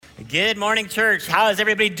Good morning, church. How is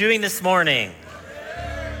everybody doing this morning?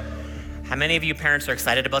 How many of you parents are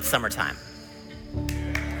excited about summertime?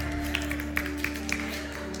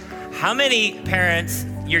 How many parents,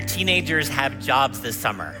 your teenagers have jobs this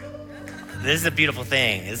summer? This is a beautiful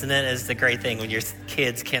thing, isn't it? It's a great thing when your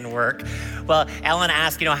kids can work. Well, Ellen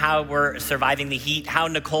asked, how we're surviving the heat. How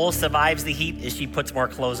Nicole survives the heat is she puts more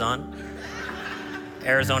clothes on.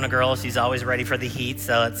 Arizona girl, she's always ready for the heat,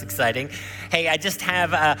 so it's exciting. Hey, I just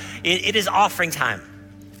have, it is offering time.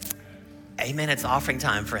 Amen, it's offering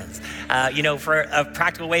time, friends. For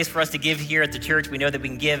practical ways for us to give here at the church, we know that we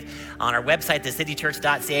can give on our website,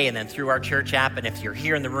 thecitychurch.ca, and then through our church app. And if you're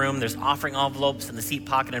here in the room, there's offering envelopes in the seat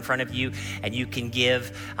pocket in front of you, and you can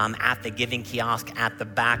give at the giving kiosk at the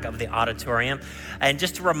back of the auditorium. And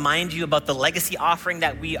just to remind you about the legacy offering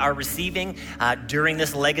that we are receiving during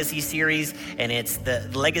this legacy series, and it's the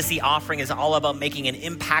legacy offering is all about making an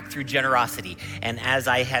impact through generosity. And as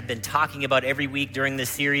I have been talking about every week during this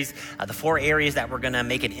series, the 4 areas that we're going to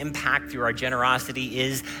make an impact through our generosity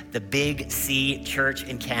is the Big C Church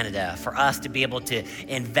in Canada. For us to be able to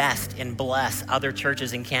invest and bless other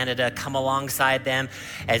churches in Canada, come alongside them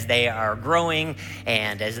as they are growing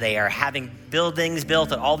and as they are having buildings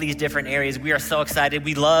built at all these different areas. We are so excited.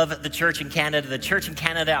 We love the church in Canada. The church in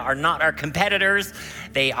Canada are not our competitors.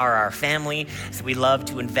 They are our family. So we love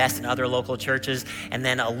to invest in other local churches. And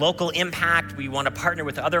then a local impact. We want to partner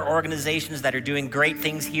with other organizations that are doing great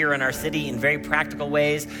things here in our city in very practical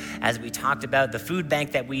ways. As we talked about the food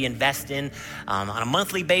bank that we invest in on a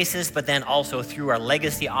monthly basis, but then also through our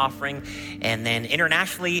legacy offering. And then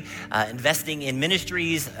internationally, investing in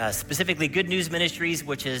ministries, specifically Good News Ministries,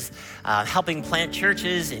 which is helping plant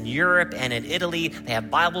churches in Europe and in Italy. They have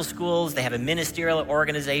Bible schools, they have a ministerial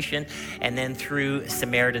organization, and then through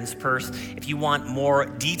Samaritan's Purse. If you want more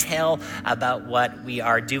detail about what we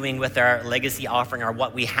are doing with our legacy offering or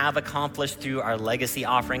what we have accomplished through our legacy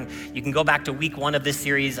offering, you can go back to week 1 of this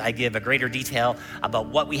series. I give a greater detail about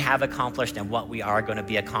what we have accomplished and what we are going to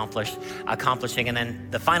be accomplishing. And then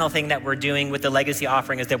the final thing that we're doing with the legacy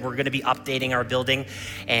offering is that we're going to be updating our building.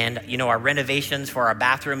 And our renovations for our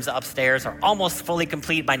bathrooms upstairs are almost fully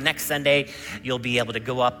complete. By next Sunday, you'll be able to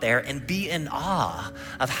go up there and be in awe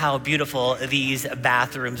of how beautiful these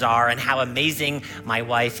bathrooms are and how amazing my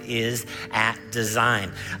wife is at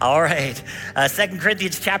design. All right. 2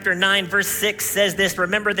 Corinthians chapter 9, verse 6 says this,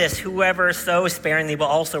 remember this, whoever sows sparingly will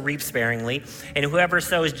also reap sparingly, and whoever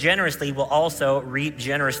sows generously will also reap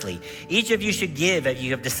generously. Each of you should give if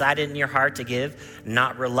you have decided in your heart to give,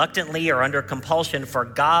 not reluctantly or under compulsion, for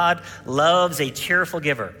God loves a cheerful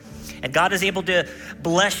giver. And God is able to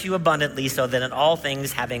bless you abundantly so that in all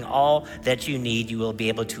things, having all that you need, you will be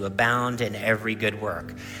able to abound in every good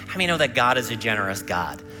work. How many know that God is a generous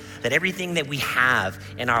God? That everything that we have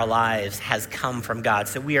in our lives has come from God.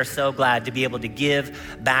 So we are so glad to be able to give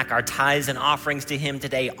back our tithes and offerings to him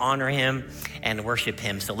today, honor him and worship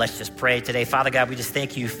him. So let's just pray today. Father God, we just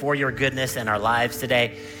thank you for your goodness in our lives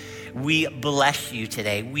today. We bless you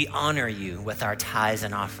today. We honor you with our tithes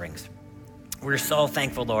and offerings. We're so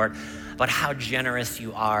thankful, Lord, about how generous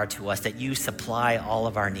you are to us, that you supply all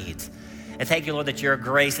of our needs. And thank you, Lord, that your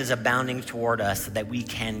grace is abounding toward us so that we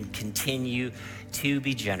can continue to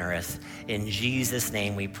be generous. In Jesus'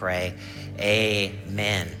 name we pray,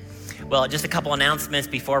 amen. Well, just a couple announcements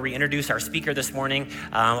before we introduce our speaker this morning.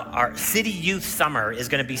 Our City Youth Summer is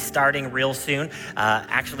going to be starting real soon,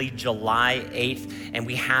 actually July 8th, and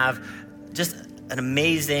we have just an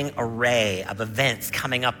amazing array of events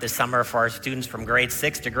coming up this summer for our students from grade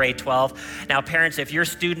 6 to grade 12. Now, parents, if your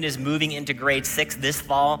student is moving into grade 6 this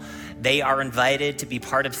fall, they are invited to be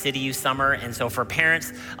part of City Youth Summer. And so for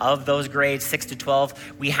parents of those grades 6 to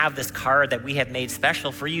 12, we have this card that we have made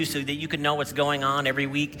special for you so that you can know what's going on every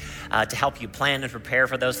week to help you plan and prepare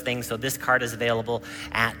for those things. So this card is available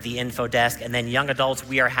at the info desk. And then young adults,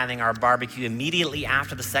 we are having our barbecue immediately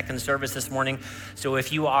after the second service this morning. So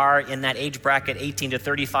if you are in that age bracket, 18 to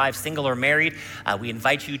 35, single or married, we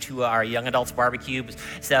invite you to our young adults barbecue.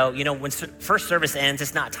 So, when first service ends,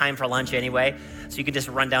 it's not time for lunch anyway. So you can just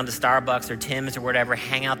run down to Starbucks or Tim's or whatever,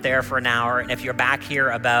 hang out there for an hour. And if you're back here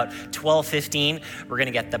about 12:15, we're gonna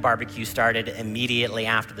get the barbecue started immediately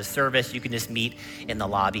after the service. You can just meet in the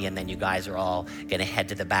lobby and then you guys are all gonna head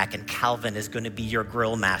to the back and Calvin is gonna be your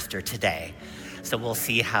grill master today. So we'll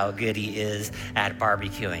see how good he is at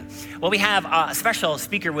barbecuing. Well, we have a special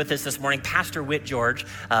speaker with us this morning, Pastor Whit George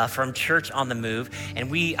from Church on the Move. And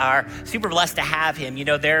we are super blessed to have him. You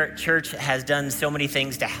know, their church has done so many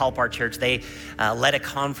things to help our church. They led a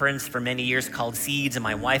conference for many years called Seeds, and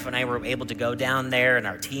my wife and I were able to go down there, and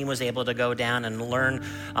our team was able to go down and learn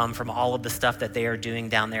from all of the stuff that they are doing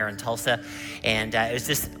down there in Tulsa. And it was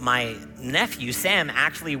just my nephew, Sam,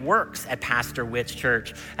 actually works at Pastor Whit's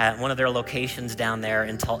church at one of their locations down there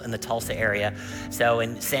in the Tulsa area. So,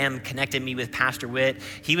 and Sam connected me with Pastor Whit.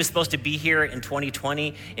 He was supposed to be here in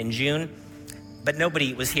 2020 in June, but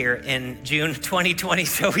nobody was here in June 2020,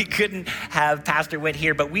 so we couldn't have Pastor Whit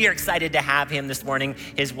here. But we are excited to have him this morning.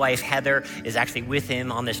 His wife, Heather, is actually with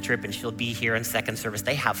him on this trip, and she'll be here in second service.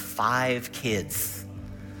 They have 5 kids.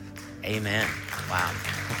 Amen. Wow.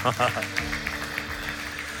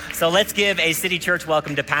 So let's give a City Church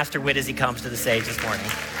welcome to Pastor Whit as he comes to the stage this morning.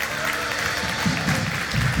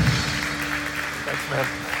 Thanks, man.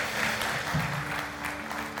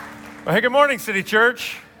 Well, hey, good morning, City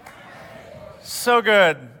Church. So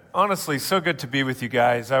good. Honestly, so good to be with you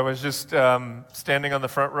guys. I was just standing on the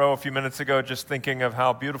front row a few minutes ago just thinking of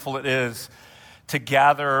how beautiful it is to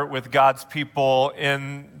gather with God's people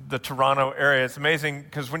in the Toronto area. It's amazing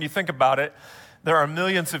because when you think about it, there are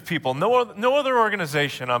millions of people. No other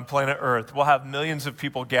organization on planet Earth will have millions of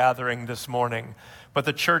people gathering this morning, but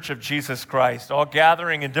the Church of Jesus Christ, all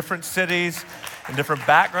gathering in different cities, in different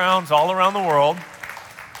backgrounds, all around the world,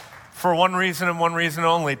 for one reason and one reason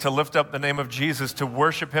only, to lift up the name of Jesus, to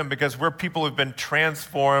worship him, because we're people who've been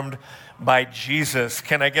transformed by Jesus.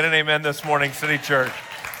 Can I get an amen this morning, City Church?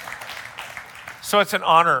 So it's an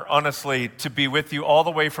honor, honestly, to be with you all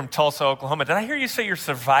the way from Tulsa, Oklahoma. Did I hear you say you're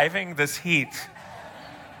surviving this heat?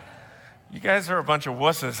 You guys are a bunch of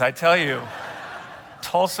wusses, I tell you.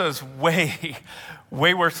 Tulsa is way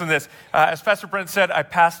worse than this. As Pastor Brent said, I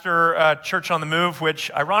pastor Church on the Move, which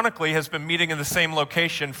ironically has been meeting in the same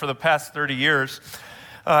location for the past 30 years,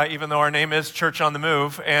 even though our name is Church on the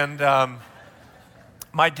Move. And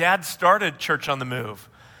my dad started Church on the Move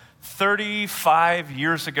 35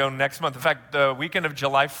 years ago next month. In fact, the weekend of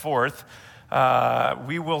July 4th,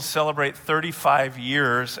 we will celebrate 35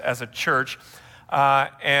 years as a church.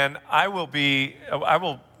 And I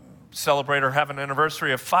will celebrate or have an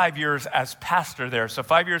anniversary of 5 years as pastor there. So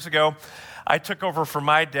 5 years ago, I took over for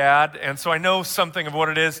my dad, and so I know something of what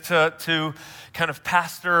it is to kind of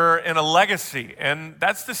pastor in a legacy. And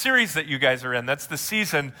that's the series that you guys are in. That's the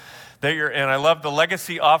season that you're in. I love the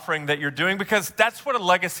legacy offering that you're doing, because that's what a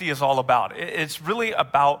legacy is all about. It's really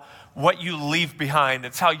about what you leave behind.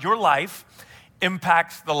 It's how your life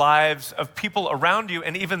impacts the lives of people around you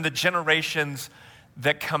and even the generations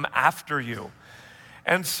that come after you.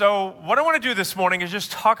 And so what I want to do this morning is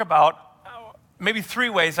just talk about maybe 3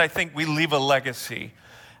 ways I think we leave a legacy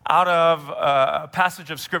out of a passage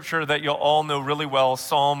of scripture that you'll all know really well,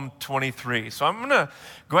 Psalm 23. So I'm going to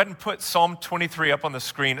go ahead and put Psalm 23 up on the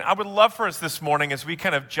screen. I would love for us this morning, as we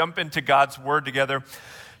kind of jump into God's word together,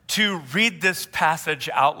 to read this passage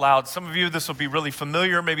out loud. Some of you, this will be really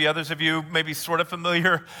familiar. Maybe others of you, maybe sort of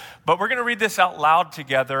familiar. But we're going to read this out loud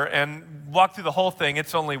together and walk through the whole thing.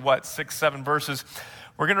 It's only, 6, 7 verses.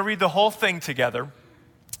 We're going to read the whole thing together.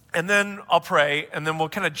 And then I'll pray, and then we'll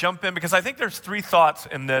kind of jump in, because I think there's 3 thoughts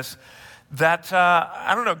in this that,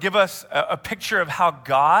 give us a picture of how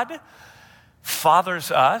God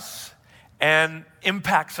fathers us and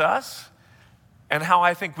impacts us, and how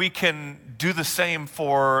I think we can do the same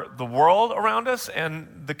for the world around us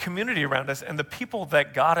and the community around us and the people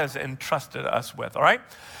that God has entrusted us with, all right?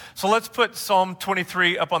 So let's put Psalm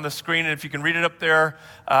 23 up on the screen, and if you can read it up there,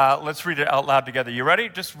 let's read it out loud together. You ready?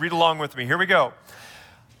 Just read along with me. Here we go.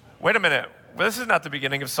 Wait a minute. Well, this is not the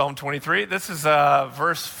beginning of Psalm 23. This is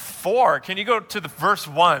verse 4. Can you go to the verse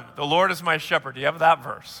 1? The Lord is my shepherd. Do you have that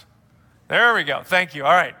verse? There we go. Thank you.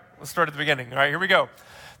 All right. Let's start at the beginning. All right, here we go.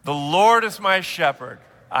 The Lord is my shepherd.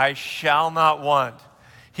 I shall not want.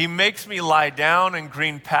 He makes me lie down in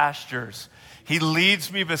green pastures. He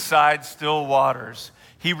leads me beside still waters.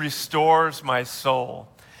 He restores my soul.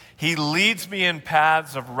 He leads me in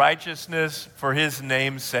paths of righteousness for his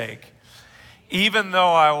name's sake. Even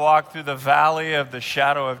though I walk through the valley of the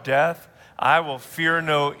shadow of death, I will fear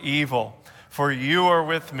no evil, for you are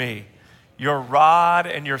with me. Your rod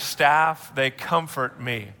and your staff, they comfort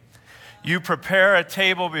me. You prepare a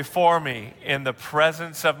table before me in the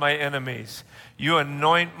presence of my enemies. You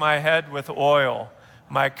anoint my head with oil.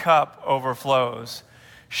 My cup overflows.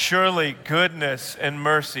 Surely goodness and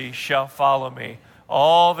mercy shall follow me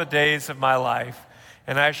all the days of my life,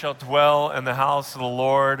 and I shall dwell in the house of the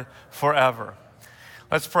Lord forever.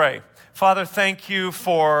 Let's pray. Father, thank you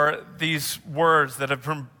for these words that have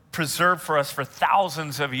been preserved for us for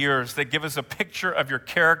thousands of years that give us a picture of your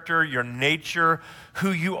character, your nature,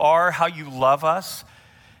 who you are, how you love us,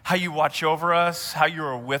 how you watch over us, how you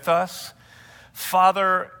are with us.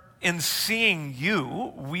 Father, in seeing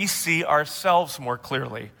you, we see ourselves more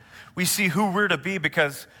clearly. We see who we're to be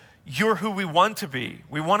because you're who we want to be.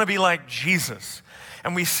 We want to be like Jesus.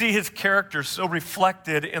 And we see his character so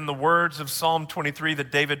reflected in the words of Psalm 23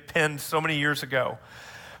 that David penned so many years ago.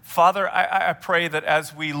 Father, I pray that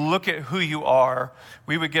as we look at who you are,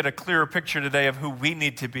 we would get a clearer picture today of who we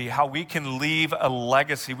need to be, how we can leave a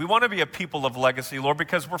legacy. We want to be a people of legacy, Lord,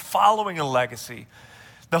 because we're following a legacy.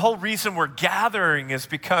 The whole reason we're gathering is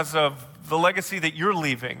because of the legacy that you're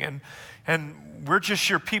leaving. And we're just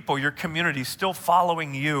your people, your community, still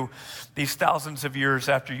following you these thousands of years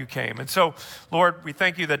after you came. And so, Lord, we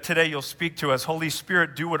thank you that today you'll speak to us. Holy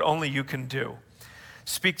Spirit, do what only you can do.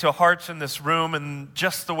 Speak to hearts in this room in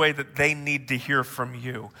just the way that they need to hear from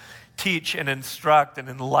you. Teach and instruct and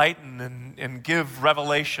enlighten and give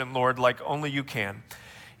revelation, Lord, like only you can.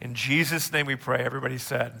 In Jesus' name we pray. Everybody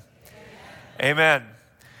said, Amen.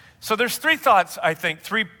 So there's three thoughts, I think,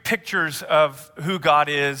 three pictures of who God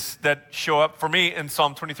is that show up for me in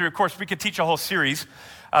Psalm 23. Of course, we could teach a whole series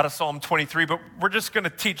out of Psalm 23, but we're just going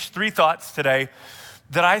to teach three thoughts today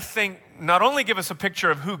that I think not only give us a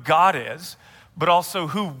picture of who God is, but also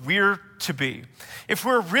who we're to be. If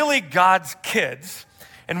we're really God's kids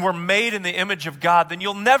and we're made in the image of God, then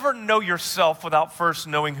you'll never know yourself without first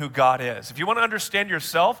knowing who God is. If you want to understand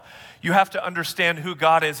yourself, you have to understand who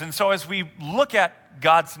God is. And so as we look at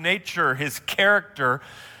God's nature, his character,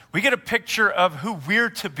 we get a picture of who we're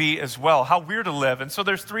to be as well, how we're to live. And so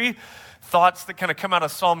there's three thoughts that kind of come out of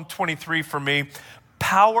Psalm 23 for me: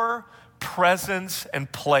 power, presence,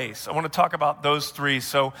 and place. I want to talk about those three.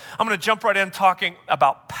 So I'm going to jump right in talking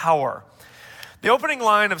about power. The opening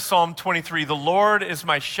line of Psalm 23, "The Lord is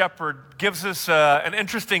my shepherd," gives us an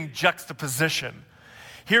interesting juxtaposition.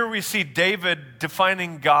 Here we see David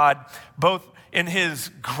defining God both in his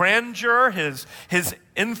grandeur, his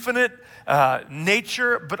infinite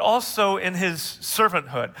nature, but also in his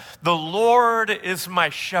servanthood. The Lord is my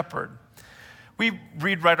shepherd. We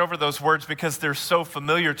read right over those words because they're so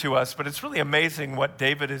familiar to us, but it's really amazing what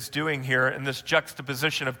David is doing here in this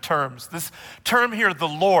juxtaposition of terms. This term here, the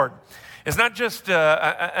Lord, is not just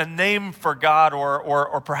a name for God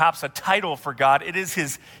or perhaps a title for God. It is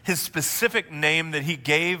his specific name that he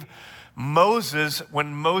gave Moses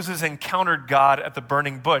when Moses encountered God at the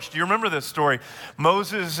burning bush. Do you remember this story?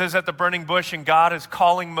 Moses is at the burning bush and God is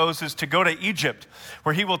calling Moses to go to Egypt,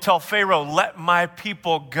 where he will tell Pharaoh, "Let my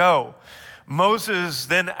people go." Moses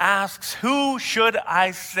then asks, "Who should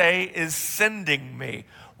I say is sending me?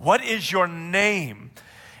 What is your name?"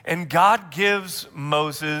 And God gives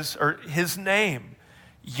Moses, or his name,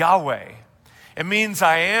 Yahweh. It means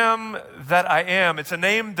I am that I am. It's a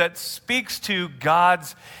name that speaks to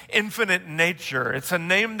God's infinite nature. It's a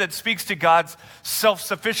name that speaks to God's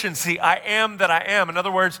self-sufficiency. I am that I am. In other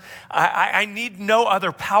words, I need no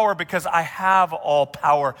other power because I have all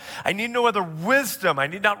power. I need no other wisdom. I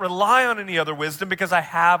need not rely on any other wisdom because I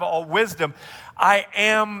have all wisdom. I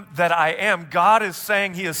am that I am. God is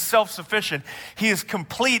saying he is self-sufficient. He is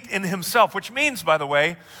complete in himself, which means, by the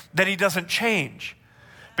way, that he doesn't change.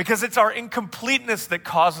 Because it's our incompleteness that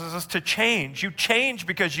causes us to change. You change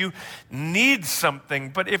because you need something,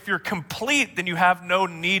 but if you're complete, then you have no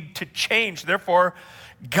need to change. Therefore,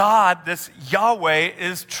 God, this Yahweh,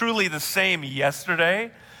 is truly the same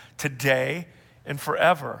yesterday, today, and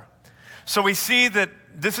forever. So we see that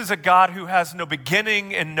this is a God who has no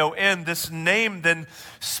beginning and no end. This name then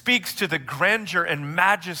speaks to the grandeur and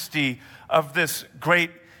majesty of this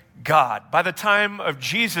great God. By the time of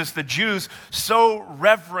Jesus, the Jews so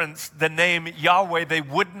reverenced the name Yahweh, they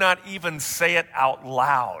would not even say it out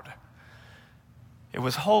loud. It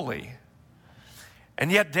was holy.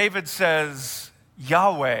 And yet David says,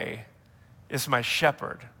 Yahweh is my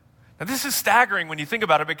shepherd. Now this is staggering when you think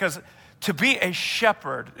about it, because to be a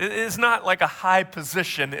shepherd is not like a high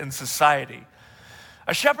position in society.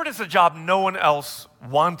 A shepherd is a job no one else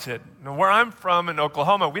wanted. Now, where I'm from in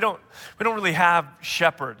Oklahoma, we don't really have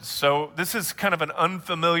shepherds. So this is kind of an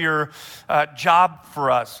unfamiliar job for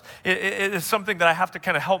us. It is something that I have to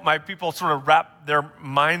kind of help my people sort of wrap their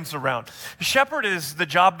minds around. A shepherd is the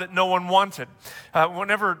job that no one wanted.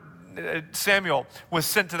 Whenever Samuel was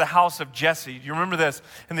sent to the house of Jesse, you remember this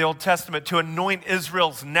in the Old Testament, to anoint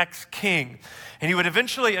Israel's next king. And he would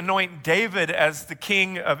eventually anoint David as the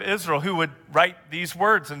king of Israel, who would write these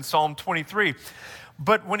words in Psalm 23.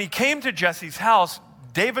 But when he came to Jesse's house,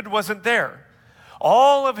 David wasn't there.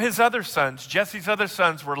 All of his other sons, Jesse's other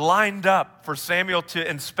sons, were lined up for Samuel to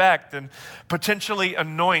inspect and potentially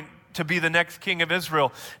anoint to be the next king of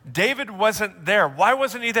Israel. David wasn't there. Why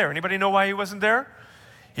wasn't he there? Anybody know why he wasn't there?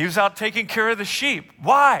 He was out taking care of the sheep.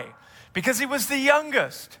 Why? Because he was the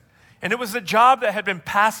youngest. And it was a job that had been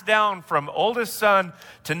passed down from oldest son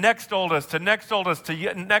to next oldest, to next oldest,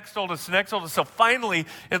 to next oldest, to next oldest. So finally,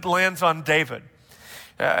 it lands on David.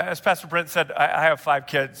 As Pastor Brent said, I have 5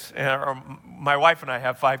 kids, or my wife and I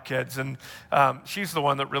have 5 kids, and she's the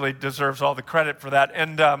one that really deserves all the credit for that.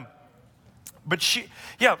 And so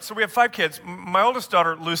we have 5 kids. My oldest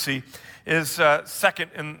daughter, Lucy, is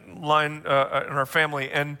second in line in our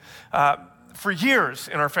family, and for years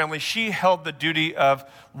in our family, she held the duty of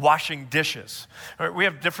washing dishes. We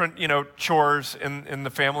have different, chores in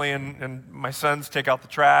the family, and my sons take out the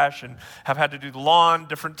trash and have had to do the lawn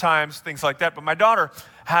different times, things like that. But my daughter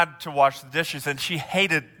had to wash the dishes, and she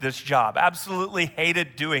hated this job, absolutely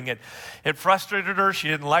hated doing it. It frustrated her. She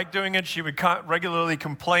didn't like doing it. She would regularly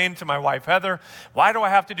complain to my wife, Heather, why do I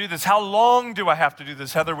have to do this? How long do I have to do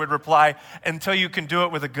this? Heather would reply, until you can do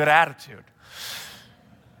it with a good attitude.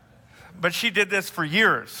 But she did this for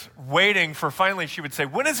years, waiting for finally she would say,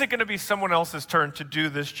 when is it going to be someone else's turn to do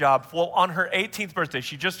this job? Well, on her 18th birthday,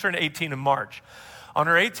 she just turned 18 in March. On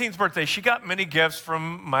her 18th birthday, she got many gifts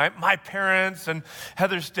from my parents and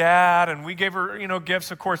Heather's dad, and we gave her,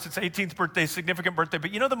 gifts. Of course, it's 18th birthday, significant birthday.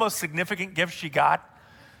 But the most significant gift she got?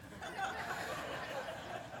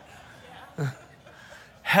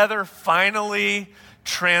 Heather finally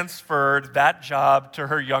transferred that job to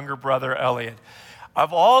her younger brother, Elliot.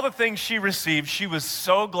 Of all the things she received, she was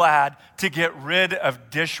so glad to get rid of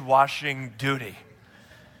dishwashing duty.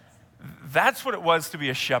 That's what it was to be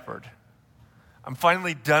a shepherd. I'm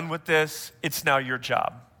finally done with this. It's now your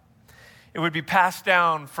job. It would be passed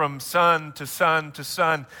down from son to son to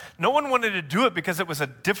son. No one wanted to do it because it was a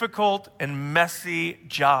difficult and messy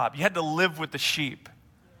job. You had to live with the sheep.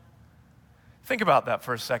 Think about that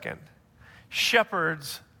for a second.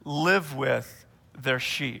 Shepherds live with their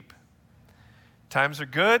sheep. Times are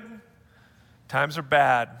good, times are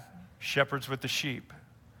bad. Shepherds with the sheep.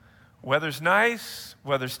 Weather's nice,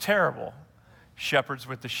 weather's terrible. Shepherds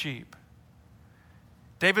with the sheep.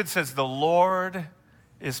 David says, the Lord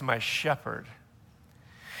is my shepherd.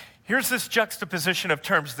 Here's this juxtaposition of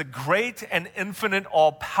terms. The great and infinite,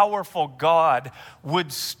 all-powerful God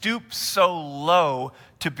would stoop so low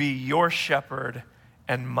to be your shepherd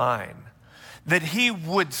and mine, that he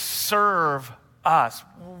would serve us.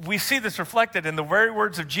 We see this reflected in the very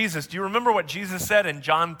words of Jesus. Do you remember what Jesus said in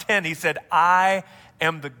John 10? He said, I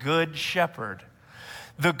am the good shepherd.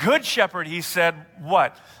 The good shepherd, he said,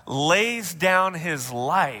 what? Lays down his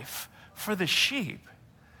life for the sheep.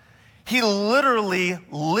 He literally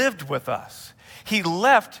lived with us. He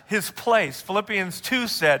left his place. Philippians 2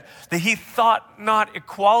 said that he thought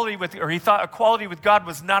equality with God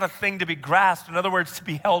was not a thing to be grasped, in other words, to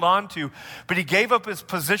be held on to, but he gave up his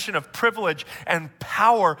position of privilege and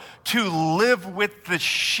power to live with the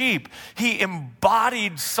sheep. He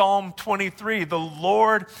embodied Psalm 23, the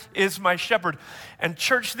Lord is my shepherd. And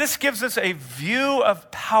church, this gives us a view of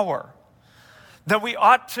power that we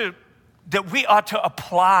ought to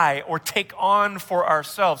apply or take on for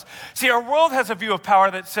ourselves. See, our world has a view of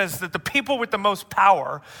power that says that the people with the most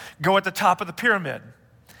power go at the top of the pyramid,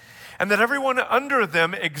 and that everyone under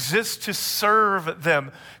them exists to serve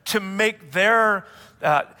them, to make their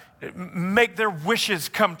wishes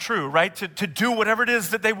come true, right? To do whatever it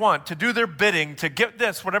is that they want, to do their bidding, to get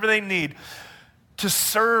this, whatever they need, to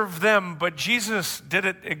serve them. But Jesus did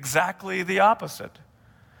it exactly the opposite.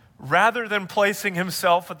 Rather than placing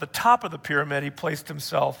himself at the top of the pyramid, he placed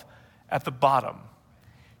himself at the bottom.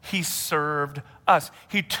 He served us.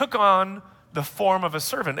 He took on the form of a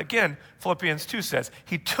servant. Again, Philippians 2 says,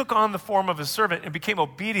 he took on the form of a servant and became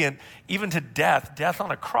obedient even to death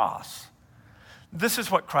on a cross. This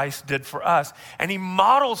is what Christ did for us. And he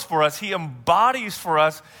models for us, he embodies for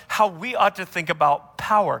us how we ought to think about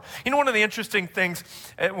power. One of the interesting things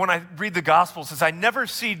when I read the Gospels is I never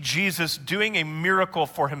see Jesus doing a miracle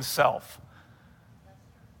for himself.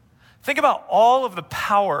 Think about all of the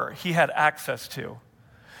power he had access to.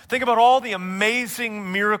 Think about all the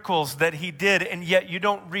amazing miracles that he did, and yet you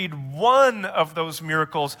don't read one of those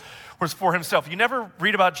miracles was for himself. You never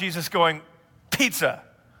read about Jesus going, pizza.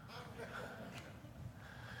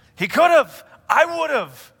 He could have, I would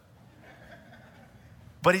have,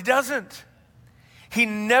 but he doesn't. He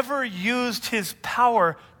never used his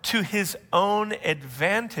power to his own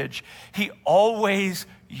advantage. He always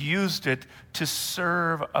used it to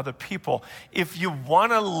serve other people. If you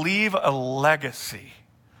want to leave a legacy,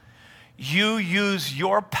 you use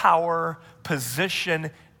your power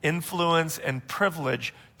position, influence, and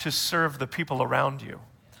privilege to serve the people around you?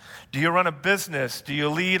 Do you run a business? Do you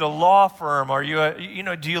lead a law firm?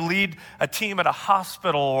 Do you lead a team at a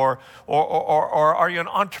hospital, or are you an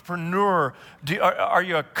entrepreneur? Are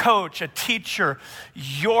you a coach, a teacher?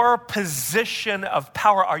 Your position of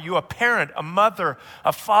power, are you a parent, a mother,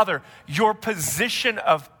 a father? Your position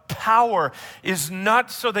of power is not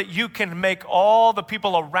so that you can make all the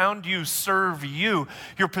people around you serve you.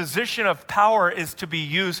 Your position of power is to be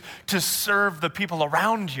used to serve the people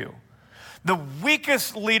around you. The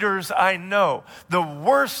weakest leaders I know, the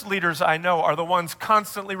worst leaders I know, are the ones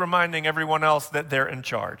constantly reminding everyone else that they're in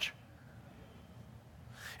charge.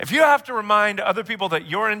 If you have to remind other people that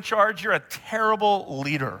you're in charge, you're a terrible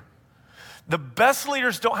leader. The best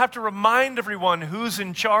leaders don't have to remind everyone who's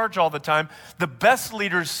in charge all the time. The best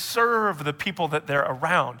leaders serve the people that they're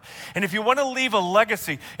around. And if you want to leave a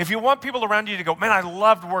legacy, if you want people around you to go, man, I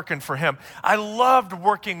loved working for him. I loved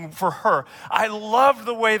working for her. I loved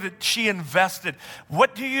the way that she invested.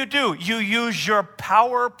 What do? You use your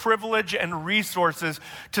power, privilege, and resources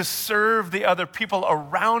to serve the other people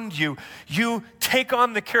around you. You take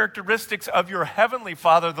on the characteristics of your heavenly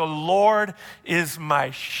Father. The Lord is my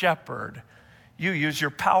shepherd. You use your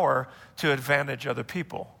power to advantage other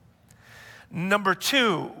people. Number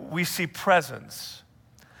two, we see presence.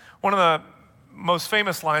 One of the most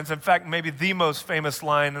famous lines, in fact, maybe the most famous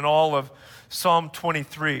line in all of Psalm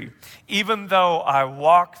 23, even though I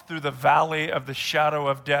walk through the valley of the shadow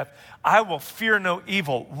of death, I will fear no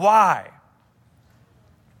evil. Why?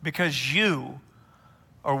 Because you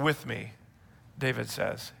are with me, David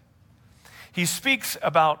says. He speaks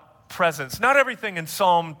about presence. Not everything in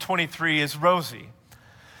Psalm 23 is rosy.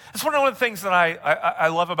 It's one of the things that I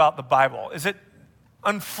love about the Bible, is it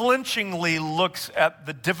unflinchingly looks at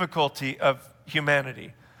the difficulty of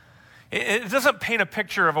humanity. It doesn't paint a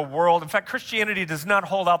picture of a world. In fact, Christianity does not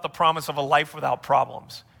hold out the promise of a life without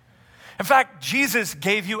problems. In fact, Jesus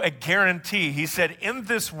gave you a guarantee. He said, in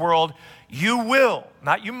this world, you will,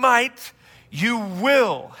 not you might, you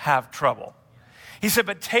will have trouble. He said,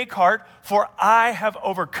 but take heart, for I have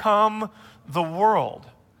overcome the world.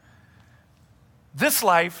 This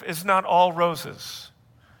life is not all roses.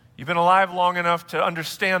 You've been alive long enough to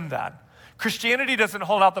understand that. Christianity doesn't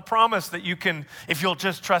hold out the promise that you can, if you'll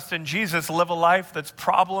just trust in Jesus, live a life that's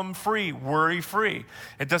problem-free, worry-free.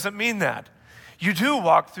 It doesn't mean that. You do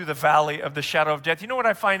walk through the valley of the shadow of death. You know what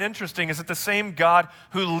I find interesting is that the same God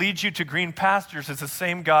who leads you to green pastures is the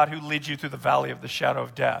same God who leads you through the valley of the shadow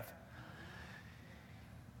of death.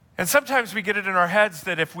 And sometimes we get it in our heads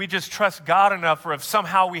that if we just trust God enough, or if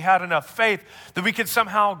somehow we had enough faith, that we could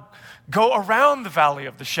somehow go around the valley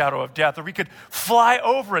of the shadow of death, or we could fly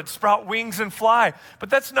over it, sprout wings and fly.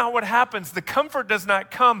 But that's not what happens. The comfort does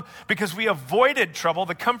not come because we avoided trouble.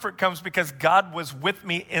 The comfort comes because God was with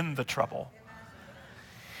me in the trouble.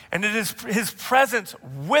 And it is his presence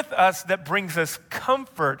with us that brings us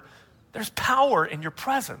comfort. There's power in your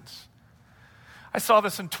presence. I saw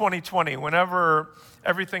this in 2020. Whenever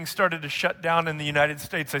everything started to shut down in the United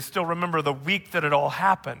States, I still remember the week that it all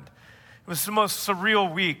happened. It was the most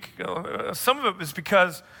surreal week. Some of it was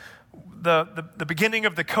because the beginning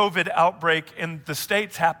of the COVID outbreak in the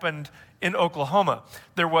States happened in Oklahoma.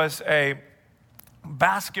 There was a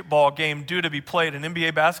basketball game due to be played, an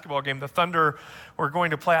NBA basketball game. The Thunder were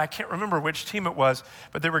going to play, I can't remember which team it was,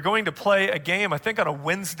 but they were going to play a game, I think on a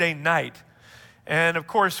Wednesday night. And of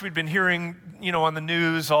course, we'd been hearing, on the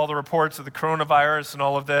news, all the reports of the coronavirus and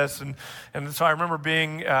all of this. And so I remember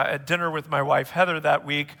being at dinner with my wife, Heather, that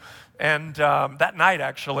week, and that night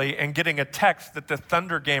actually, and getting a text that the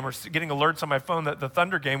Thunder game, or getting alerts on my phone that the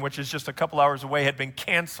Thunder game, which is just a couple hours away, had been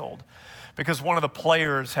canceled because one of the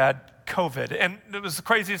players had COVID. And it was the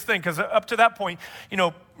craziest thing because up to that point,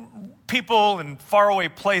 people in faraway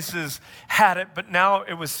places had it, but now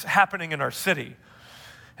it was happening in our city.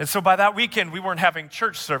 And so by that weekend, we weren't having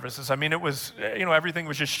church services. I mean, it was, everything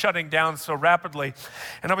was just shutting down so rapidly.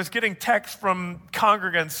 And I was getting texts from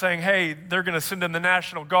congregants saying, hey, they're going to send in the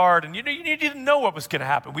National Guard. And you didn't know what was going to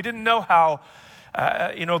happen. We didn't know how,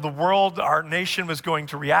 the world, our nation was going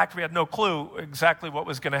to react. We had no clue exactly what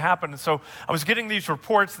was going to happen. And so I was getting these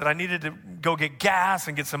reports that I needed to go get gas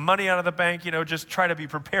and get some money out of the bank, just try to be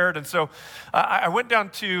prepared. And so I went down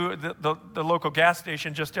to the local gas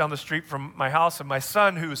station just down the street from my house, and my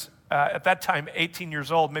son, who's at that time 18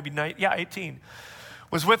 years old, 18,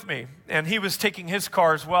 was with me. And he was taking his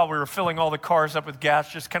car as well. We were filling all the cars up with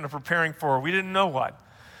gas, just kind of preparing for, we didn't know what.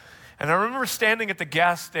 And I remember standing at the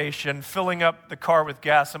gas station, filling up the car with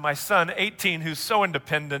gas, and my son, 18, who's so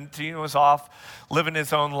independent, he was off living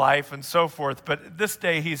his own life and so forth. But this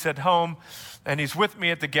day he's at home, and he's with me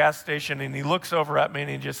at the gas station, and he looks over at me and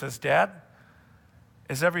he just says, "Dad,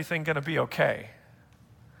 is everything going to be okay?"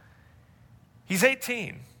 He's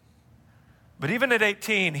 18. But even at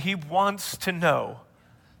 18, he wants to know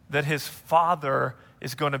that his father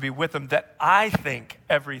is going to be with him, that I think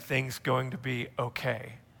everything's going to be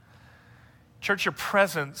okay. Church, your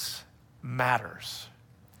presence matters.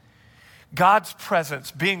 God's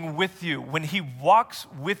presence, being with you, when he walks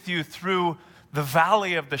with you through the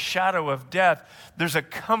valley of the shadow of death, there's a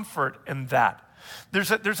comfort in that.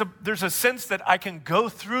 There's a sense that I can go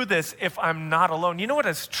through this if I'm not alone. You know what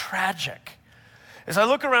is tragic? As I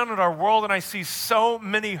look around at our world and I see so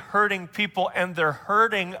many hurting people, and they're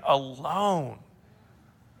hurting alone.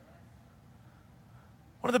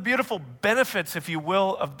 One of the beautiful benefits, if you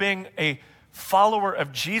will, of being a follower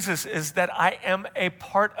of Jesus is that I am a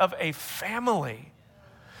part of a family.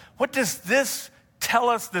 What does this tell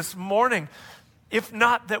us this morning? If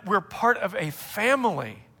not that we're part of a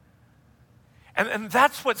family. And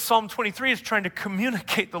that's what Psalm 23 is trying to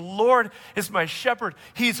communicate. The Lord is my shepherd.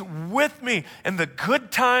 He's with me in the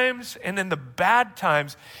good times and in the bad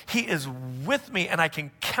times. He is with me, and I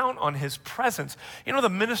can count on his presence. You know, the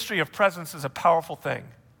ministry of presence is a powerful thing.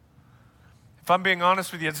 If I'm being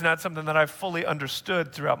honest with you, it's not something that I've fully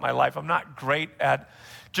understood throughout my life. I'm not great at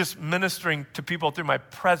just ministering to people through my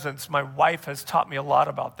presence. My wife has taught me a lot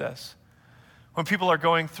about this. When people are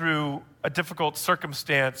going through a difficult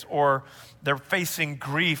circumstance or they're facing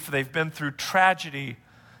grief, they've been through tragedy,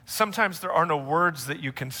 sometimes there are no words that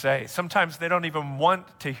you can say. Sometimes they don't even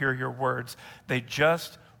want to hear your words. They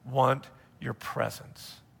just want your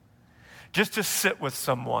presence. Just to sit with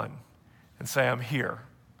someone and say, "I'm here,"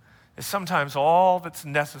 is sometimes all that's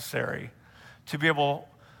necessary to be able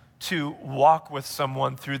to walk with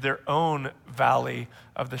someone through their own valley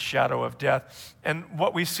of the shadow of death. And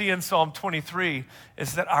what we see in Psalm 23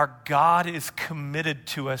 is that our God is committed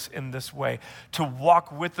to us in this way, to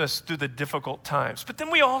walk with us through the difficult times. But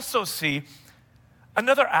then we also see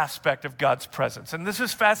another aspect of God's presence, and this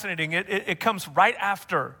is fascinating. It comes right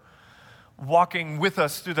after walking with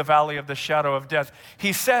us through the valley of the shadow of death.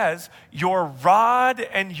 He says, "Your rod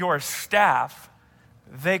and your staff,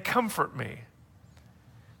 they comfort me."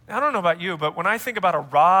 Now, I don't know about you, but when I think about a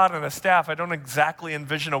rod and a staff, I don't exactly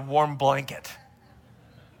envision a warm blanket.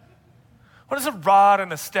 What is a rod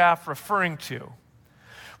and a staff referring to?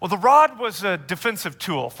 Well, the rod was a defensive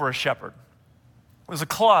tool for a shepherd. It was a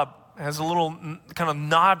club. It has a little kind of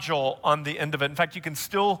nodule on the end of it. In fact, you can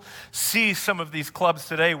still see some of these clubs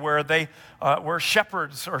today where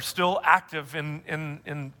shepherds are still active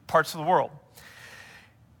in parts of the world.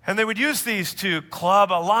 And they would use these to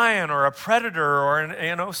club a lion or a predator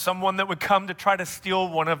or someone that would come to try to steal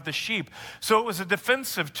one of the sheep. So it was a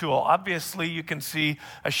defensive tool. Obviously, you can see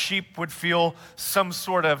a sheep would feel some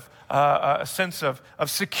sort of a sense of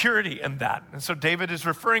security in that. And so David is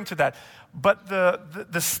referring to that. But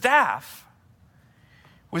the staff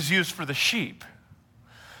was used for the sheep.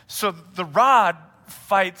 So the rod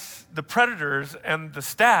fights the predators and the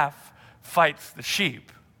staff fights the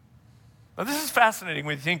sheep. Now, this is fascinating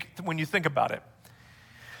when you think about it.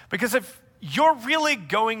 Because if you're really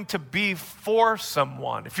going to be for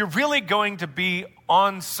someone, if you're really going to be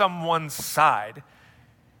on someone's side,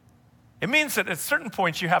 it means that at certain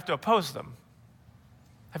points you have to oppose them.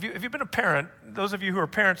 Have you been a parent? Those of you who are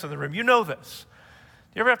parents in the room, you know this.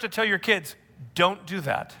 Do you ever have to tell your kids, "Don't do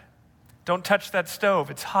that. Don't touch that stove,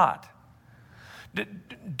 it's hot.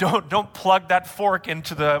 Don't plug that fork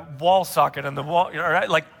into the wall socket in the wall," all right?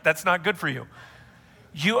 Like, that's not good for you.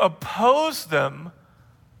 You oppose them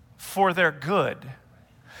for their good.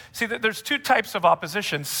 See, there's two types of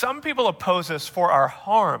opposition. Some people oppose us for our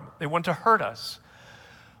harm. They want to hurt us.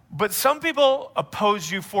 But some people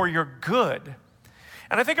oppose you for your good.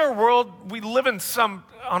 And I think our world, we live in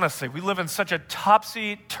such a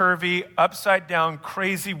topsy-turvy, upside-down,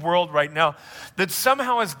 crazy world right now that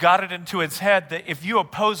somehow has got it into its head that if you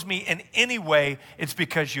oppose me in any way, it's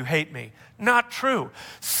because you hate me. Not true.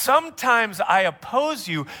 Sometimes I oppose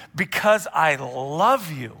you because I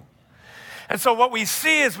love you. And so what we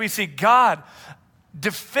see is we see God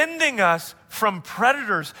defending us from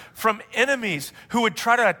predators, from enemies who would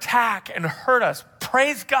try to attack and hurt us.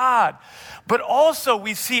 Praise God. But also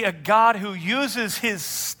we see a God who uses his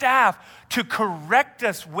staff to correct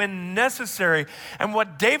us when necessary. And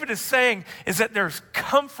what David is saying is that there's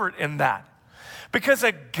comfort in that. Because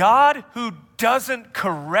a God who doesn't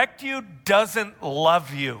correct you doesn't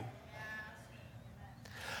love you.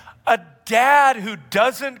 A dad who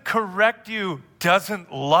doesn't correct you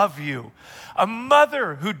doesn't love you. A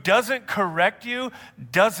mother who doesn't correct you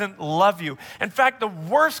doesn't love you. In fact, the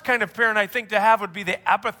worst kind of parent I think to have would be the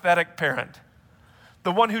apathetic parent,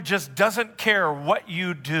 the one who just doesn't care what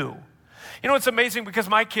you do. You know, it's amazing because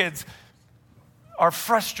my kids are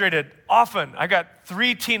frustrated often. I got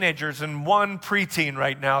 3 teenagers and 1 preteen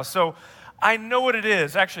right now, so I know what it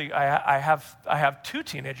is. Actually, I have 2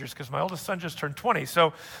 teenagers because my oldest son just turned 20.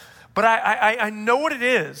 But I know what it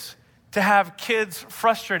is to have kids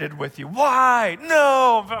frustrated with you. Why?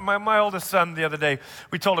 No. My oldest son the other day,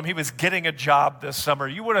 we told him he was getting a job this summer.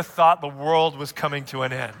 You would have thought the world was coming to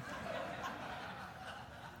an end.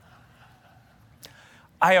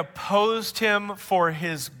 I opposed him for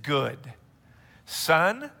his good.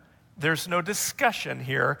 Son, there's no discussion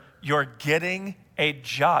here. You're getting a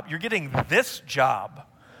job. You're getting this job,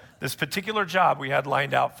 this particular job we had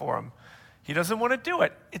lined out for him. He doesn't want to do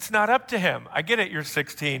it. It's not up to him. I get it, you're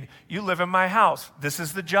 16. You live in my house. This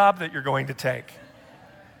is the job that you're going to take.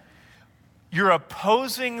 You're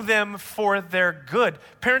opposing them for their good.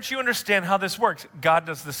 Parents, you understand how this works. God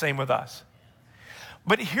does the same with us.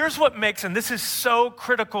 But here's what makes, and this is so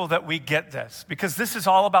critical that we get this, because this is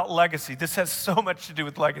all about legacy. This has so much to do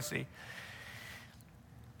with legacy.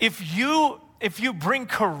 If you bring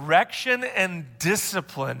correction and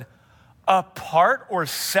discipline apart or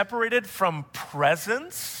separated from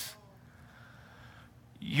presence,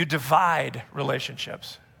 you divide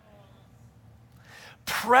relationships.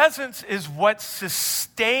 Presence is what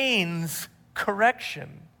sustains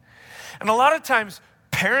correction. And a lot of times,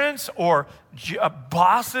 parents or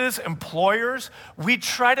bosses, employers, we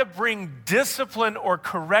try to bring discipline or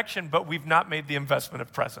correction, but we've not made the investment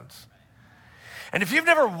of presence. And if you've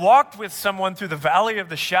never walked with someone through the valley of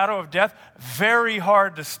the shadow of death, very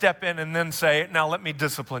hard to step in and then say, now let me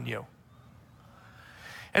discipline you.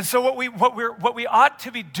 And so what we ought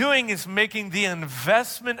to be doing is making the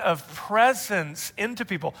investment of presence into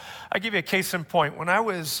people. I'll give you a case in point. When I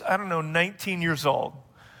was, 19 years old,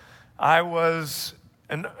 I was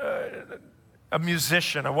a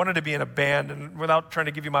musician. I wanted to be in a band, and without trying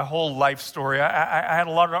to give you my whole life story, I had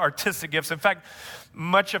a lot of artistic gifts. In fact,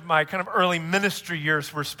 much of my kind of early ministry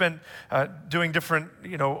years were spent doing different,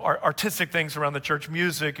 artistic things around the church,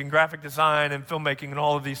 music and graphic design and filmmaking and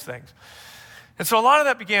all of these things. And so a lot of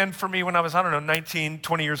that began for me when I was, 19,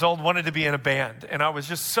 20 years old, wanted to be in a band. And I was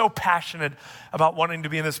just so passionate about wanting to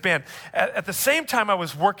be in this band. At the same time, I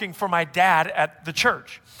was working for my dad at the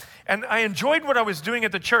church. And I enjoyed what I was doing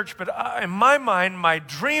at the church, but in my mind, my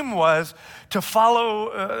dream was to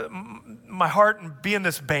follow my heart and be in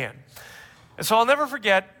this band. And so I'll never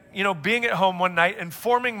forget, being at home one night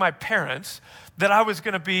informing my parents that I was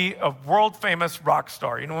going to be a world-famous rock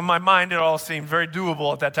star. In my mind, it all seemed very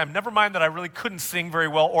doable at that time. Never mind that I really couldn't sing very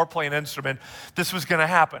well or play an instrument. This was going to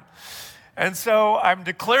happen. And so I'm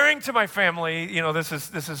declaring to my family, this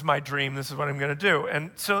is my dream. This is what I'm going to do.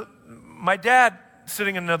 And so my dad,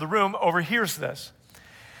 sitting in another room, overhears this.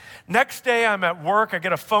 Next day, I'm at work. I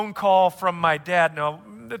get a phone call from my dad. Now,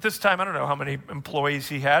 at this time, I don't know how many employees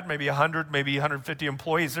he had, maybe 100, maybe 150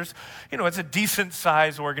 employees. It's a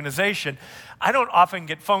decent-sized organization. I don't often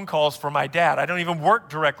get phone calls from my dad. I don't even work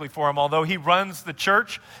directly for him. Although he runs the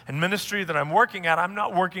church and ministry that I'm working at, I'm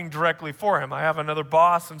not working directly for him. I have another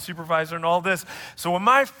boss and supervisor and all this. So when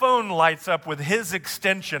my phone lights up with his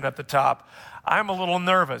extension at the top, I'm a little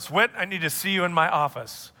nervous. Whit, I need to see you in my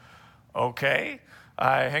office. Okay.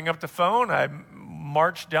 I hang up the phone. I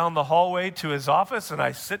march down the hallway to his office, and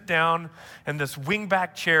I sit down in this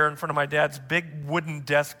wingback chair in front of my dad's big wooden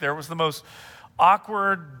desk. There was the most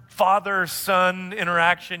awkward father-son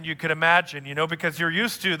interaction you could imagine, because you're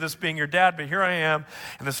used to this being your dad, but here I am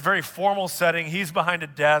in this very formal setting. He's behind a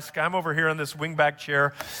desk. I'm over here in this wingback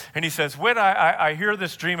chair, and he says, Whit, I hear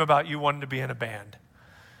this dream about you wanting to be in a band.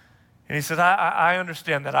 And he said, I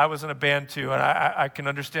understand that. I was in a band too, and I can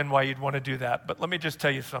understand why you'd want to do that. But let me just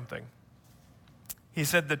tell you something. He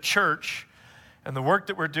said, the church and the work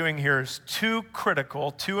that we're doing here is too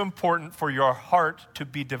critical, too important for your heart to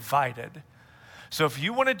be divided. So if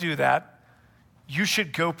you want to do that, you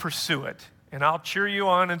should go pursue it. And I'll cheer you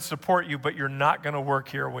on and support you, but you're not going to work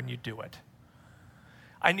here when you do it.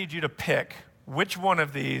 I need you to pick which one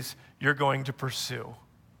of these you're going to pursue.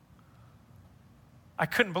 I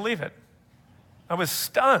couldn't believe it. I was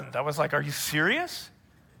stunned. I was like, are you serious?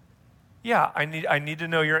 Yeah, I need to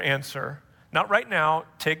know your answer. Not right now.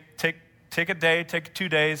 Take a day, take 2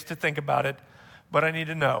 days to think about it, but I need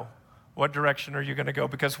to know, what direction are you going to go?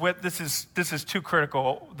 Because this is too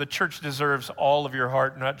critical. The church deserves all of your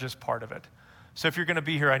heart, not just part of it. So if you're going to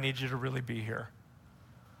be here, I need you to really be here.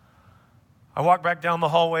 I walked back down the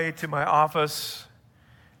hallway to my office,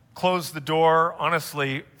 closed the door,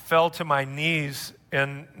 honestly, fell to my knees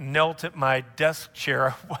and knelt at my desk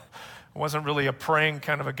chair. I wasn't really a praying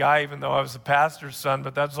kind of a guy, even though I was the pastor's son,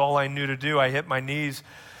 but that's all I knew to do. I hit my knees.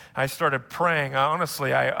 I started praying.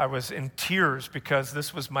 I was in tears because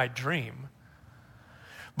this was my dream.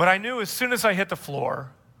 But I knew as soon as I hit the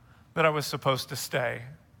floor that I was supposed to stay.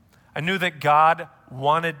 I knew that God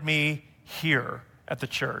wanted me here at the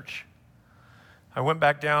church. I went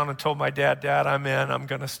back down and told my dad, Dad, I'm in. I'm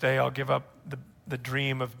going to stay. I'll give up the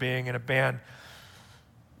dream of being in a band.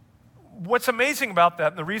 What's amazing about that,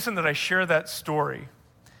 and the reason that I share that story,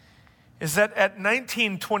 is that at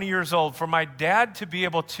 19, 20 years old, for my dad to be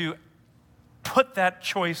able to put that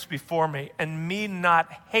choice before me and me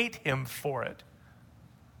not hate him for it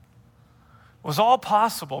was all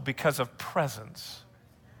possible because of presence.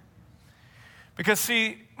 Because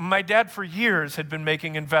see, my dad for years had been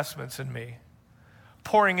making investments in me,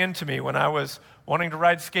 pouring into me. When I was wanting to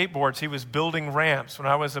ride skateboards, he was building ramps. When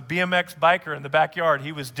I was a BMX biker in the backyard,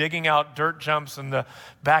 he was digging out dirt jumps in the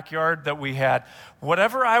backyard that we had.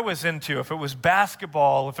 Whatever I was into, if it was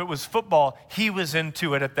basketball, if it was football, he was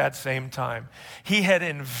into it at that same time. He had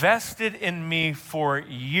invested in me for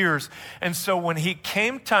years. And so when he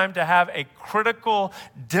came time to have a critical,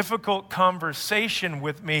 difficult conversation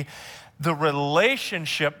with me, the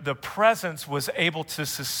relationship, the presence was able to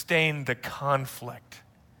sustain the conflict.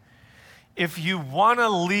 If you want to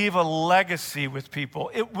leave a legacy with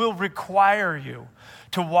people, it will require you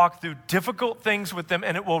to walk through difficult things with them,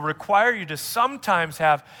 and it will require you to sometimes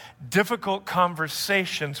have difficult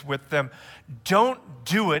conversations with them. Don't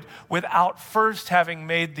do it without first having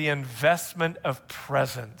made the investment of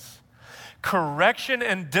presence. Correction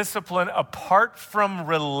and discipline apart from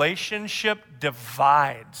relationship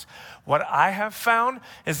divides. What I have found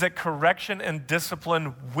is that correction and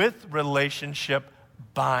discipline with relationship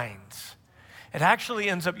binds. It actually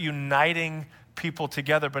ends up uniting people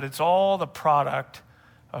together, but it's all the product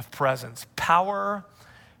of presence. Power,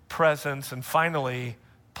 presence, and finally,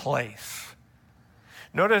 place.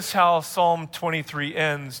 Notice how Psalm 23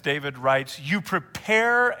 ends. David writes, "You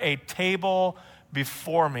prepare a table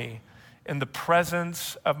before me in the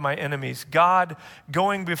presence of my enemies." God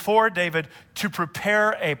going before David to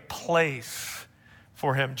prepare a place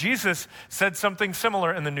for him. Jesus said something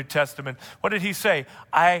similar in the New Testament. What did he say?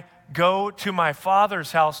 I go to my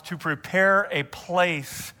Father's house to prepare a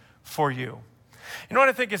place for you. You know what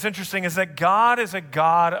I think is interesting is that God is a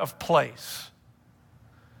God of place.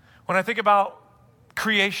 When I think about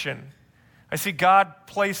creation, I see God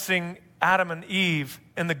placing Adam and Eve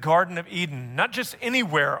in the Garden of Eden, not just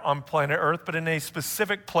anywhere on planet Earth, but in a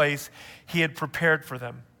specific place he had prepared for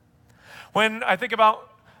them. When I think about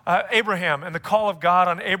Abraham and the call of God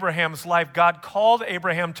on Abraham's life, God called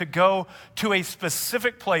Abraham to go to a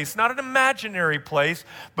specific place, not an imaginary place,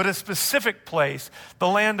 but a specific place, the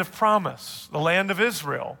land of promise, the land of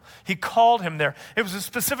Israel. He called him there. It was a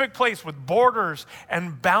specific place with borders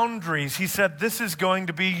and boundaries. He said, this is going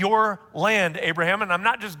to be your land, Abraham, and I'm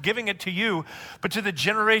not just giving it to you, but to the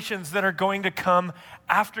generations that are going to come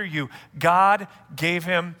after you. God gave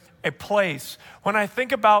him a place. When I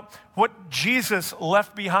think about what Jesus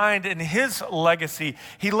left behind in his legacy,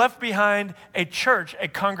 he left behind a church, a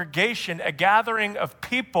congregation, a gathering of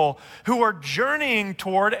people who are journeying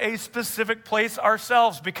toward a specific place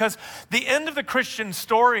ourselves, because the end of the Christian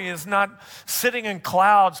story is not sitting in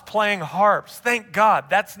clouds playing harps. Thank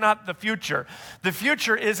God, that's not the future. The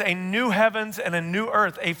future is a new heavens and a new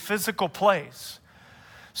earth, a physical place.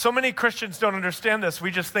 So many Christians don't understand this. We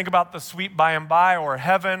just think about the sweet by and by or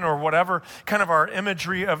heaven or whatever kind of our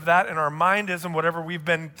imagery of that in our mind is and whatever we've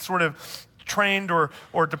been sort of trained or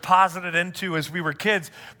deposited into as we were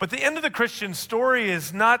kids. But the end of the Christian story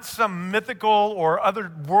is not some mythical or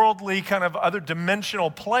otherworldly kind of other dimensional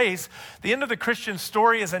place. The end of the Christian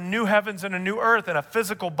story is a new heavens and a new earth and a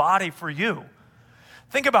physical body for you.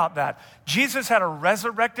 Think about that. Jesus had a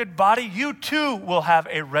resurrected body. You too will have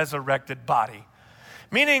a resurrected body.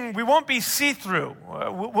 Meaning we won't be see-through.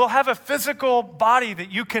 We'll have a physical body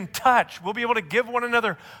that you can touch. We'll be able to give one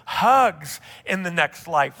another hugs in the next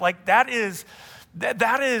life. Like that is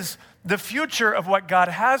the future of what God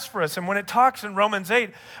has for us. And when it talks in Romans 8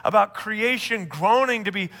 about creation groaning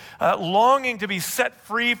to be, longing to be set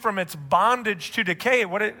free from its bondage to decay,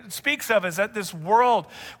 what it speaks of is that this world,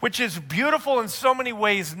 which is beautiful in so many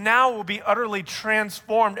ways, now will be utterly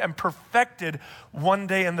transformed and perfected one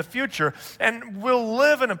day in the future. And we'll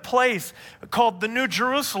live in a place called the New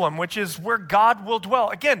Jerusalem, which is where God will dwell.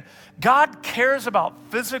 Again, God cares about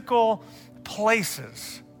physical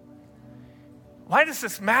places. Why does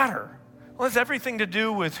this matter? Well, it's everything to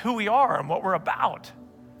do with who we are and what we're about.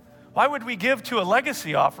 Why would we give to a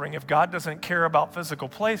legacy offering if God doesn't care about physical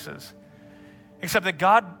places? Except that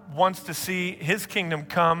God wants to see his kingdom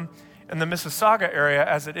come in the Mississauga area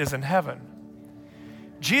as it is in heaven.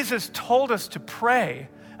 Jesus told us to pray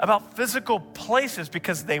about physical places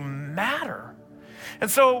because they matter. And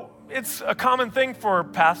so it's a common thing for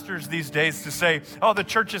pastors these days to say, oh, the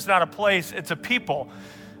church is not a place, it's a people.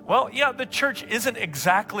 Well, yeah, the church isn't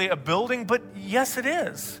exactly a building, but yes, it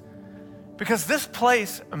is. Because this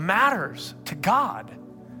place matters to God.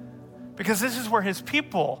 Because this is where his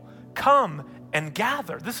people come and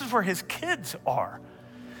gather. This is where his kids are.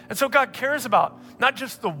 And so God cares about not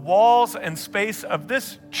just the walls and space of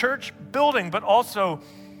this church building, but also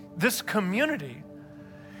this community.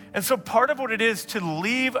 And so part of what it is to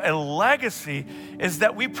leave a legacy is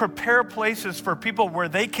that we prepare places for people where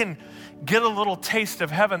they can get a little taste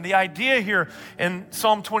of heaven. The idea here in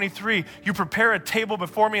Psalm 23, you prepare a table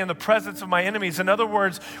before me in the presence of my enemies. In other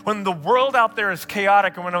words, when the world out there is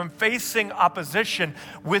chaotic and when I'm facing opposition,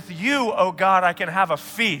 with you, oh God, I can have a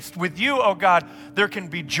feast. With you, oh God, there can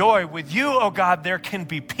be joy. With you, oh God, there can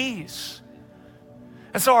be peace.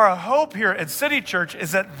 And so our hope here at City Church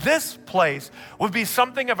is that this place would be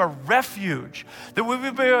something of a refuge, that we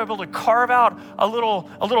would be able to carve out a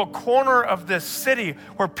little corner of this city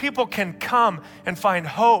where people can come and find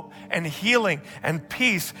hope and healing and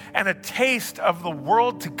peace and a taste of the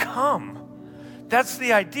world to come. That's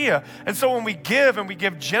the idea. And so when we give and we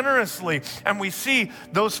give generously and we see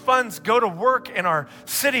those funds go to work in our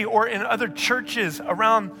city or in other churches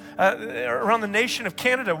around the nation of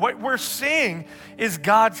Canada, what we're seeing is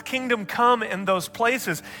God's kingdom come in those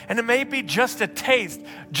places. And it may be just a taste,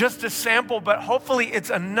 just a sample, but hopefully it's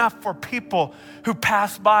enough for people who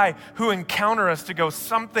pass by, who encounter us to go,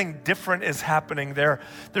 something different is happening there.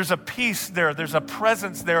 There's a peace there. There's a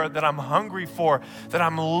presence there that I'm hungry for, that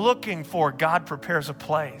I'm looking for. God prepares a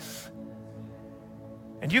place.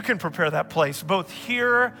 And you can prepare that place both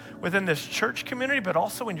here within this church community, but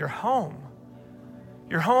also in your home.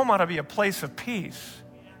 Your home ought to be a place of peace.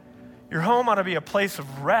 Your home ought to be a place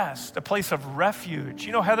of rest, a place of refuge.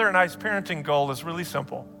 You know, Heather and I's parenting goal is really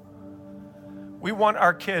simple. We want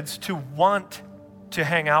our kids to want to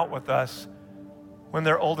hang out with us when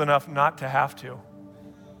they're old enough not to have to.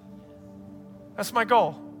 That's my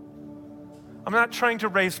goal. I'm not trying to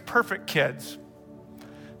raise perfect kids,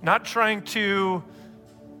 not trying to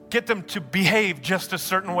get them to behave just a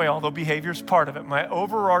certain way, although behavior is part of it. My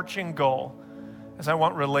overarching goal is I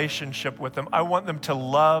want relationship with them. I want them to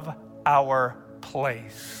love our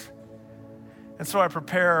place. And so I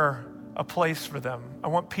prepare a place for them. I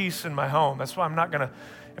want peace in my home. That's why I'm not going to,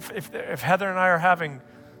 if Heather and I are having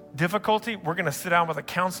difficulty, we're going to sit down with a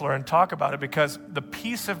counselor and talk about it, because the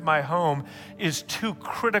peace of my home is too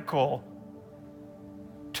critical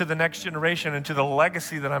to the next generation and to the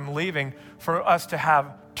legacy that I'm leaving for us to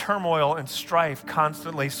have turmoil and strife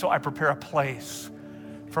constantly. So I prepare a place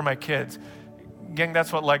for my kids. Gang,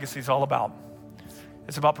 that's what legacy is all about.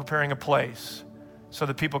 It's about preparing a place so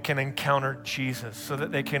that people can encounter Jesus, so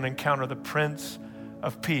that they can encounter the Prince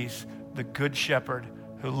of Peace, the Good Shepherd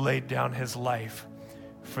who laid down his life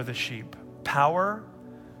for the sheep. Power,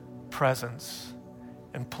 presence,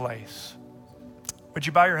 and place. Would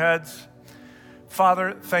you bow your heads?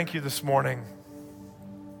 Father, thank you this morning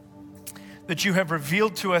that you have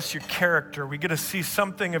revealed to us your character. We get to see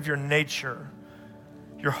something of your nature,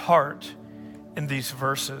 your heart in these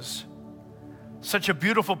verses. Such a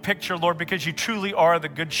beautiful picture, Lord, because you truly are the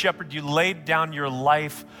Good Shepherd. You laid down your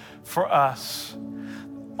life for us.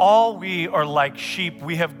 All we are like sheep.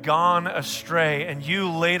 We have gone astray, and you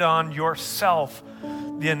laid on yourself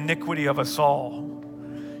the iniquity of us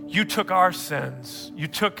all. You took our sins. You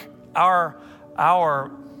took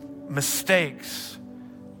our mistakes,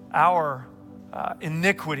 our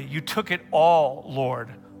iniquity. You took it all, Lord,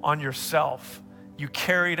 on yourself. You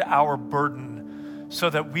carried our burden so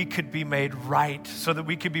that we could be made right, so that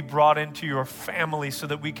we could be brought into your family, so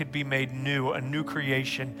that we could be made new, a new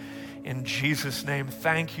creation in Jesus' name.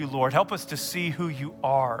 Thank you, Lord. Help us to see who you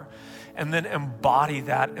are and then embody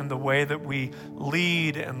that in the way that we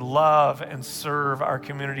lead and love and serve our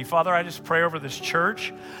community. Father, I just pray over this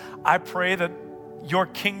church. I pray that your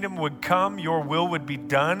kingdom would come, your will would be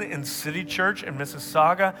done in City Church in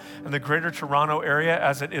Mississauga and the greater Toronto area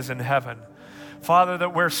as it is in heaven. Father,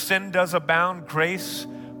 that where sin does abound, grace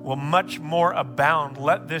will much more abound.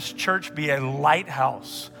 Let this church be a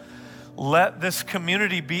lighthouse. Let this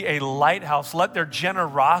community be a lighthouse. Let their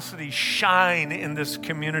generosity shine in this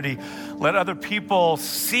community. Let other people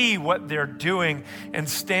see what they're doing and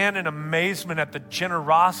stand in amazement at the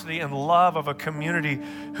generosity and love of a community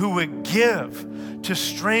who would give to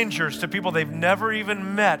strangers, to people they've never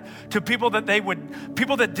even met, to people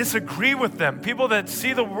that disagree with them, people that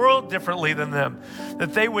see the world differently than them,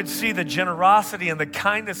 that they would see the generosity and the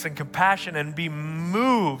kindness and compassion and be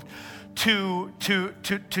moved to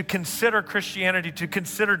consider Christianity, to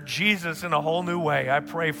consider Jesus in a whole new way. I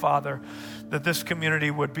pray, Father, that this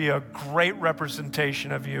community would be a great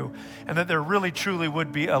representation of you and that there really truly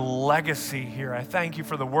would be a legacy here. I thank you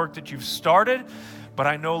for the work that you've started, but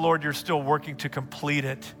I know, Lord, you're still working to complete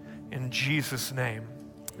it. In Jesus' name.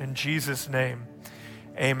 In Jesus' name,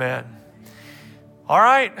 amen. All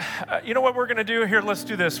right, you know what we're going to do here? Let's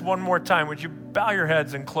do this one more time. Would you bow your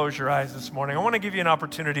heads and close your eyes this morning? I want to give you an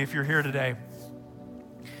opportunity if you're here today.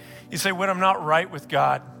 You say, Whit, I'm not right with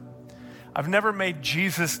God. I've never made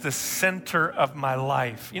Jesus the center of my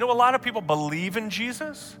life. You know, a lot of people believe in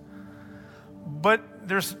Jesus, but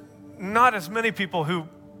there's not as many people who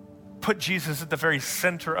put Jesus at the very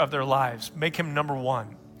center of their lives, make him number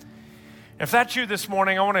one. If that's you this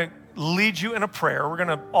morning, I want to lead you in a prayer. We're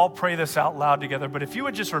going to all pray this out loud together, but if you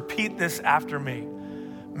would just repeat this after me,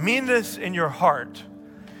 mean this in your heart,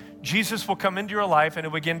 Jesus will come into your life and it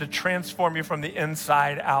will begin to transform you from the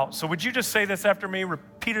inside out. So would you just say this after me?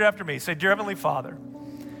 Repeat it after me. Say, Dear Heavenly Father,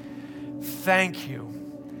 thank you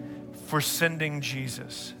for sending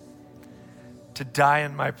Jesus to die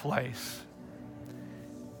in my place.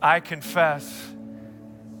 I confess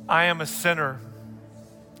I am a sinner.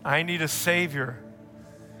 I need a Savior.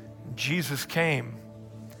 Jesus came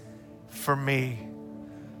for me.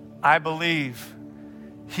 I believe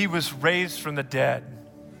he was raised from the dead.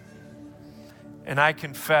 And I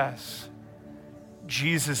confess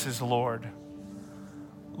Jesus is Lord.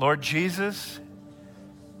 Lord Jesus,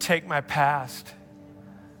 take my past,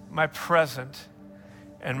 my present,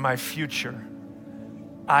 and my future.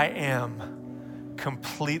 I am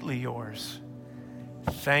completely yours.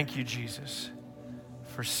 Thank you, Jesus,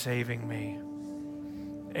 for saving me.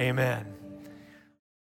 Amen.